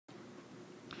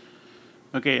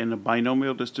Okay, in a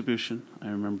binomial distribution, I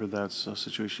remember that's a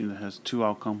situation that has two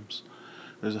outcomes.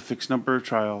 There's a fixed number of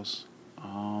trials.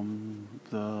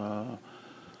 The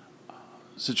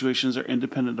situations are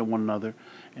independent of one another,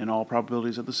 and all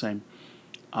probabilities are the same.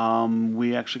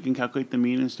 We actually can calculate the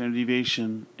mean and standard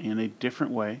deviation in a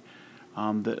different way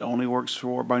that only works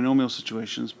for binomial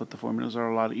situations, but the formulas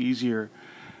are a lot easier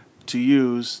to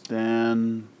use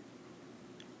than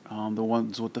the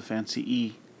ones with the fancy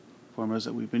E formulas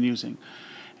that we've been using.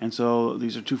 And so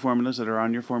these are two formulas that are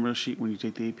on your formula sheet when you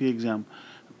take the AP exam.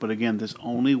 But again, this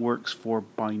only works for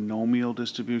binomial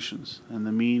distributions. And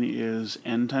the mean is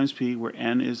n times p, where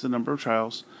n is the number of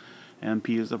trials and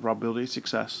p is the probability of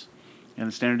success. And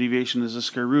the standard deviation is the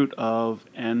square root of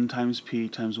n times p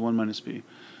times 1 minus p.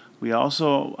 We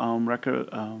also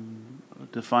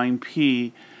define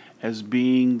p as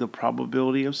being the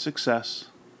probability of success,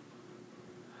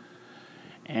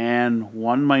 and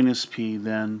 1 minus p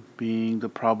then being the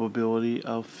probability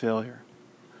of failure.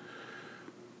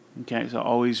 Okay, so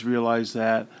always realize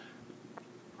that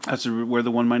that's where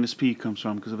the 1 minus p comes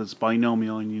from, because if it's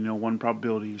binomial and you know one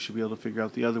probability, you should be able to figure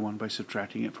out the other one by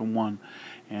subtracting it from 1.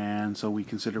 And so we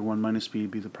consider 1 minus p to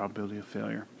be the probability of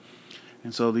failure.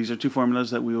 And so these are two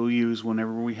formulas that we will use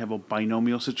whenever we have a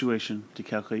binomial situation to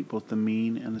calculate both the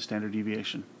mean and the standard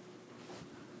deviation.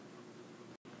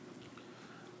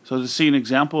 So to see an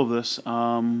example of this,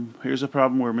 here's a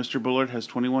problem where Mr. Bullard has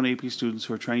 21 AP students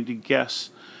who are trying to guess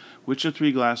which of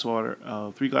three glasses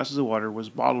of water was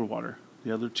bottled water.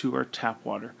 The other two are tap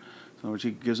water. So in other words,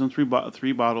 he gives them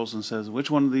three bottles and says,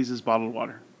 which one of these is bottled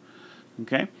water?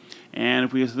 Okay, and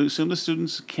if we assume the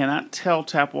students cannot tell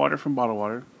tap water from bottled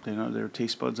water, they know their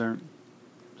taste buds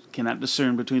cannot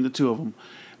discern between the two of them,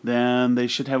 then they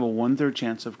should have a 1/3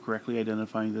 chance of correctly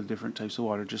identifying the different types of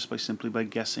water just simply by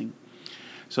guessing.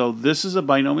 So this is a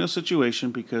binomial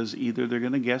situation because either they're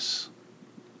going to guess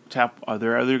they're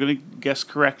either going to guess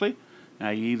correctly,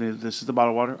 i.e. this is the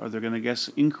bottled water, or they're going to guess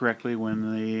incorrectly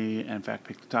when they in fact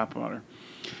pick the tap water.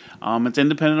 It's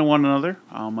independent of one another.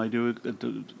 I do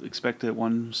expect that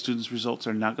one student's results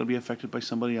are not going to be affected by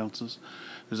somebody else's.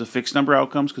 There's a fixed number of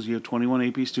outcomes because you have 21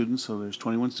 AP students, so there's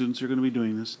 21 students who are going to be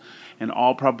doing this, and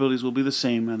all probabilities will be the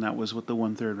same, and that was what the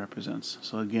 1/3 represents.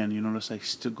 So again, you notice I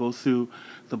still go through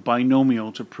the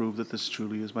binomial to prove that this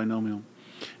truly is binomial.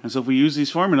 And so if we use these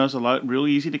formulas,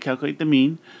 really easy to calculate the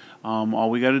mean.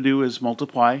 All we got to do is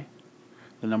multiply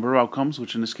the number of outcomes,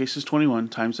 which in this case is 21,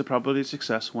 times the probability of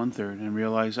success, 1/3, and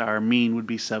realize our mean would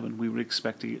be 7. We would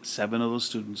expect to get 7 of those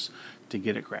students to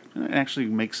get it correct. And it actually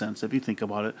makes sense if you think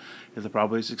about it. If the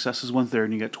probability of success is 1/3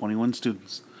 and you get 21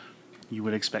 students, you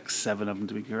would expect 7 of them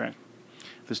to be correct.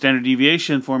 The standard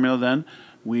deviation formula then,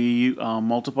 we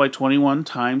multiply 21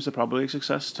 times the probability of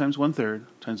success times 1/3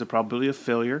 times the probability of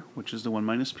failure, which is the 1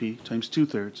 minus p, times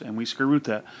 2/3, and we square root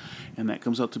that, and that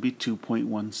comes out to be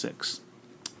 2.16.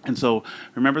 And so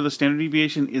remember, the standard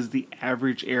deviation is the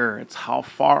average error. It's how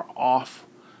far off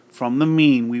from the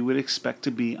mean we would expect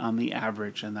to be on the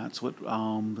average, and that's what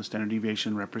the standard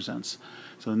deviation represents.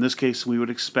 So in this case, we would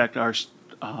expect our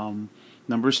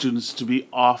number of students to be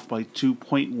off by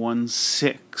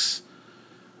 2.16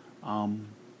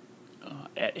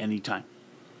 at any time.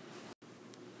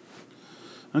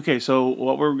 Okay, so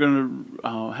what we're going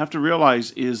to have to realize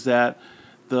is that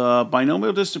the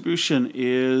binomial distribution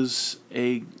is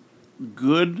a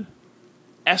good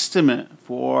estimate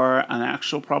for an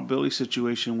actual probability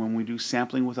situation when we do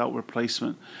sampling without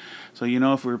replacement. So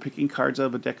if we're picking cards out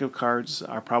of a deck of cards,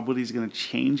 our probability is going to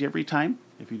change every time.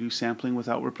 If you do sampling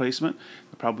without replacement,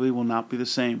 the probability will not be the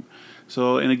same.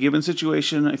 So in a given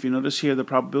situation, if you notice here, the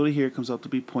probability here comes out to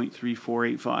be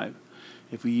 0.3485.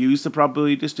 If we use the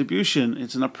probability distribution,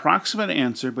 it's an approximate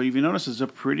answer, but if you notice, it's a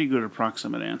pretty good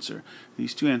approximate answer.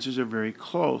 These two answers are very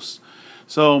close.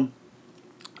 So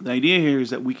the idea here is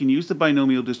that we can use the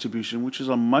binomial distribution, which is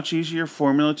a much easier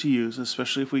formula to use,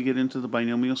 especially if we get into the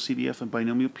binomial CDF and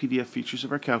binomial PDF features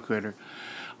of our calculator.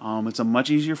 It's a much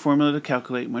easier formula to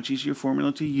calculate, much easier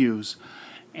formula to use,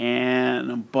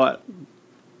 but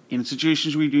in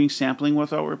situations where you're doing sampling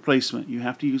without replacement, you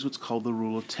have to use what's called the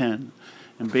rule of 10.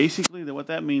 And basically what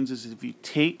that means is if you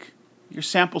take your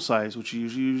sample size, which you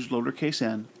usually use lowercase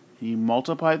n, and you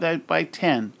multiply that by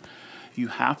 10, you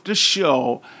have to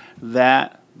show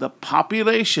that the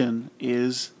population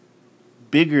is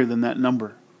bigger than that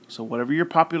number. So whatever your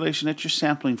population that you're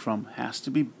sampling from has to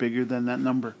be bigger than that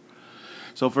number.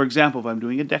 So for example, if I'm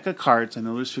doing a deck of cards, I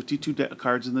know there's 52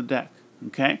 cards in the deck.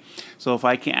 Okay, so if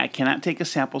I cannot take a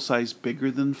sample size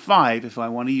bigger than 5 if I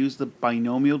want to use the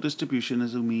binomial distribution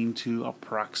as a mean to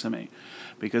approximate.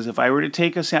 Because if I were to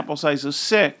take a sample size of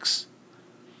 6,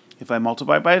 If I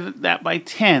multiply that by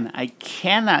 10, I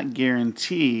cannot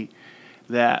guarantee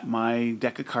that my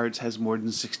deck of cards has more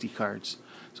than 60 cards.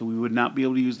 So we would not be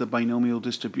able to use the binomial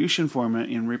distribution formula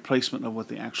in replacement of what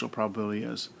the actual probability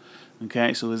is.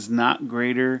 Okay, so it's not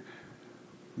greater,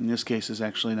 in this case it's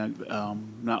actually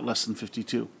not less than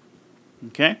 52.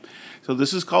 Okay, so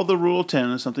this is called the rule of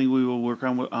 10. It's something we will work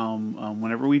on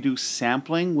whenever we do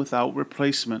sampling without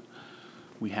replacement.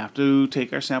 We have to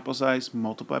take our sample size,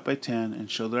 multiply it by 10, and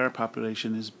show that our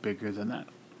population is bigger than that.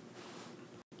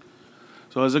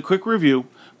 So as a quick review,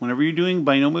 whenever you're doing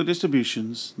binomial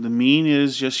distributions, the mean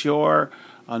is just your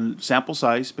sample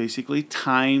size, basically,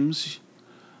 times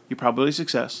your probability of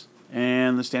success.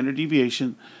 And the standard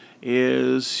deviation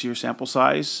is your sample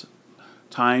size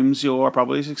times your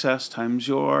probability of success times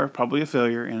your probability of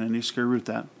failure, and then you square root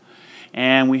that.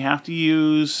 And we have to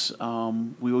use,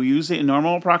 we will use the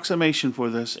normal approximation for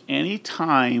this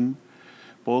anytime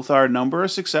both our number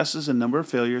of successes and number of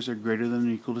failures are greater than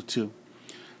or equal to 2.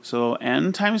 So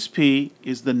n times p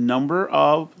is the number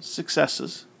of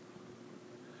successes.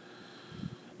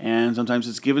 And sometimes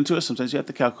it's given to us, sometimes you have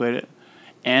to calculate it.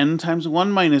 N times 1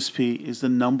 minus p is the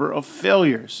number of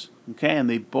failures. Okay, and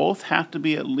they both have to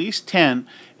be at least 10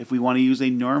 if we want to use a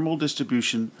normal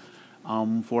distribution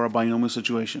for a binomial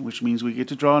situation, which means we get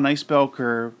to draw a nice bell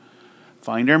curve,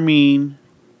 find our mean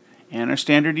and our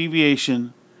standard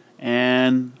deviation,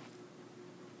 and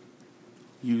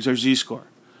use our z-score.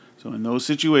 So in those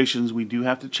situations, we do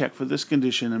have to check for this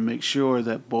condition and make sure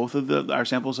that both of our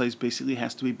sample size basically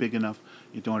has to be big enough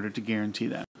in order to guarantee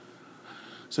that.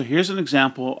 So here's an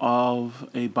example of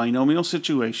a binomial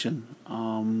situation.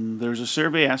 There's a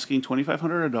survey asking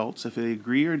 2,500 adults if they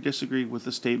agree or disagree with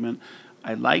the statement,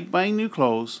 "I like buying new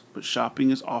clothes, but shopping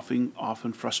is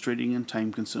often frustrating and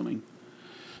time-consuming."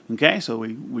 Okay, so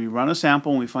we run a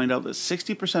sample and we find out that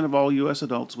 60% of all U.S.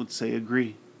 adults would say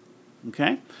agree.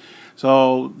 Okay,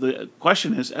 so the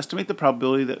question is, estimate the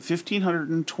probability that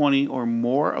 1,520 or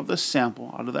more of the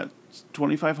sample out of that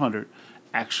 2,500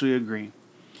 actually agree.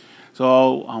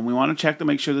 So we want to check to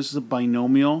make sure this is a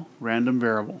binomial random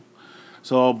variable.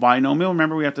 So binomial,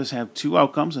 remember, we have to have two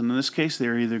outcomes, and in this case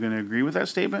they're either going to agree with that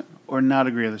statement or not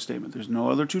agree with the statement. There's no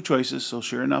other two choices, so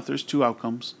sure enough there's two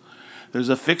outcomes. There's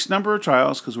a fixed number of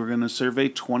trials because we're going to survey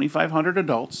 2,500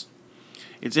 adults.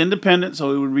 It's independent,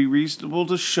 so it would be reasonable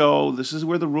to show, this is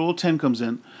where the rule of 10 comes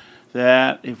in,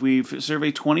 that if we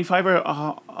survey 25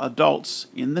 adults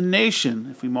in the nation,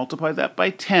 if we multiply that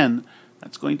by 10,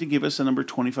 that's going to give us a number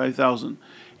 25,000.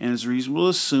 And it's reasonable to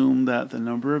assume that the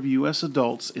number of U.S.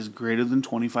 adults is greater than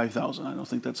 25,000. I don't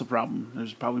think that's a problem.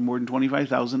 There's probably more than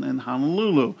 25,000 in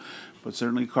Honolulu, but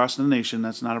certainly across the nation,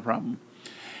 that's not a problem.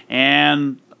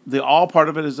 And the all part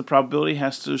of it is the probability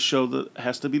has to show that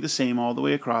has to be the same all the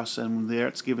way across, and there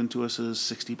it's given to us as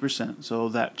 60%. So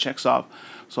that checks off.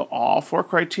 So all four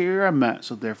criteria are met,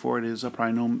 so therefore it is a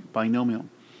binomial.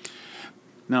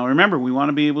 Now remember, we want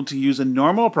to be able to use a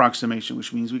normal approximation,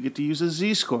 which means we get to use a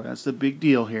z-score. That's the big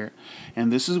deal here. And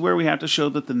this is where we have to show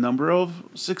that the number of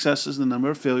successes and the number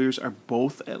of failures are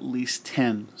both at least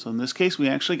 10. So in this case, we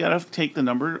actually got to take the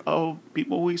number of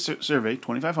people we surveyed,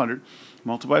 2,500,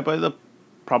 multiply by the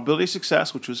probability of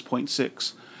success, which was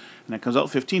 0.6, and that comes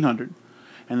out 1,500.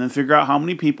 And then figure out how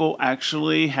many people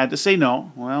actually had to say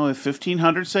no. Well, if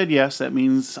 1,500 said yes, that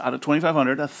means out of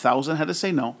 2,500, 1,000 had to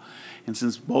say no. And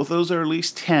since both of those are at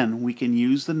least 10, we can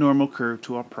use the normal curve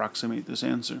to approximate this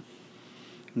answer.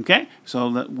 Okay, so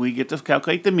that we get to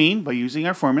calculate the mean by using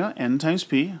our formula, n times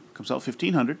p, comes out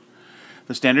 1,500.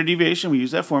 The standard deviation, we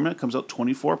use that formula, comes out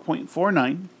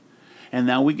 24.49. And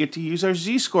now we get to use our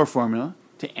z-score formula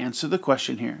to answer the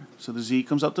question here. So the z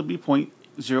comes out to be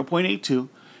 0.82.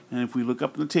 And if we look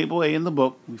up in the table A in the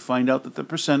book, we find out that the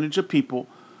percentage of people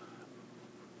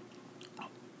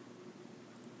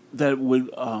that would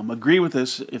agree with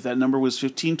this, if that number was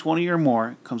 1,520 or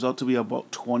more, comes out to be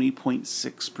about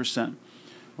 20.6%.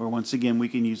 Where once again, we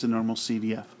can use the normal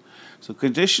CDF. So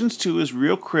conditions 2 is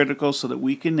real critical so that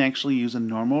we can actually use a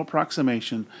normal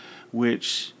approximation,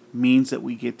 which means that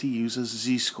we get to use a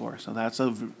z-score. So that's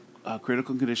a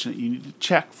critical condition that you need to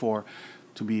check for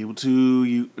to be able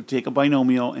to take a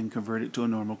binomial and convert it to a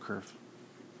normal curve.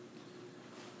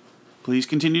 Please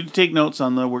continue to take notes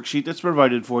on the worksheet that's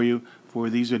provided for you for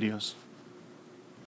these videos.